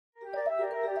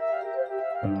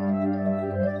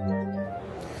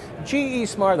GE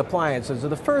Smart appliances are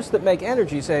the first that make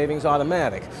energy savings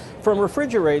automatic. From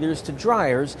refrigerators to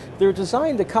dryers, they're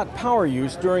designed to cut power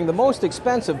use during the most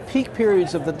expensive peak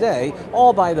periods of the day,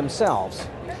 all by themselves.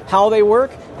 How they work?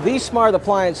 These smart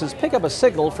appliances pick up a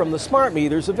signal from the smart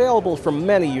meters available from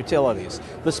many utilities.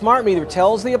 The smart meter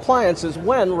tells the appliances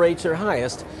when rates are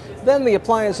highest, then the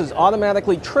appliances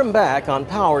automatically trim back on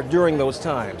power during those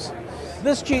times.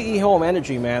 This GE Home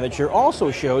Energy Manager also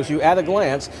shows you at a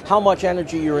glance how much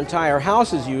energy your entire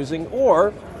house is using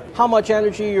or how much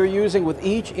energy you're using with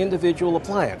each individual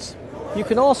appliance. You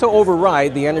can also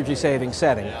override the energy saving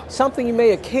setting, something you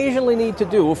may occasionally need to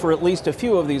do for at least a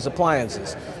few of these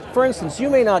appliances. For instance,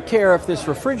 you may not care if this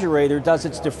refrigerator does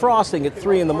its defrosting at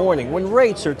 3 in the morning when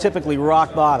rates are typically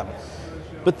rock bottom.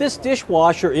 But this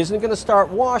dishwasher isn't going to start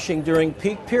washing during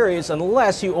peak periods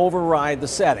unless you override the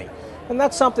setting. And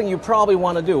that's something you probably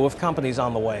want to do if company's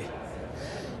on the way.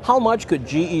 How much could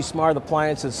GE Smart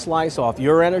appliances slice off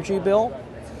your energy bill?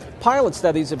 Pilot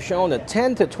studies have shown a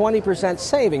 10 to 20%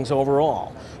 savings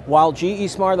overall. While GE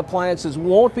Smart appliances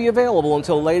won't be available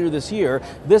until later this year,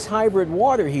 this hybrid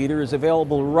water heater is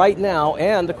available right now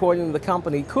and, according to the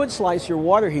company, could slice your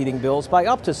water heating bills by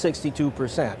up to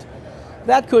 62%.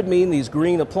 That could mean these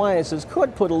green appliances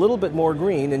could put a little bit more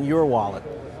green in your wallet.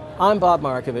 I'm Bob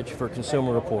Markovich for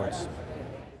Consumer Reports.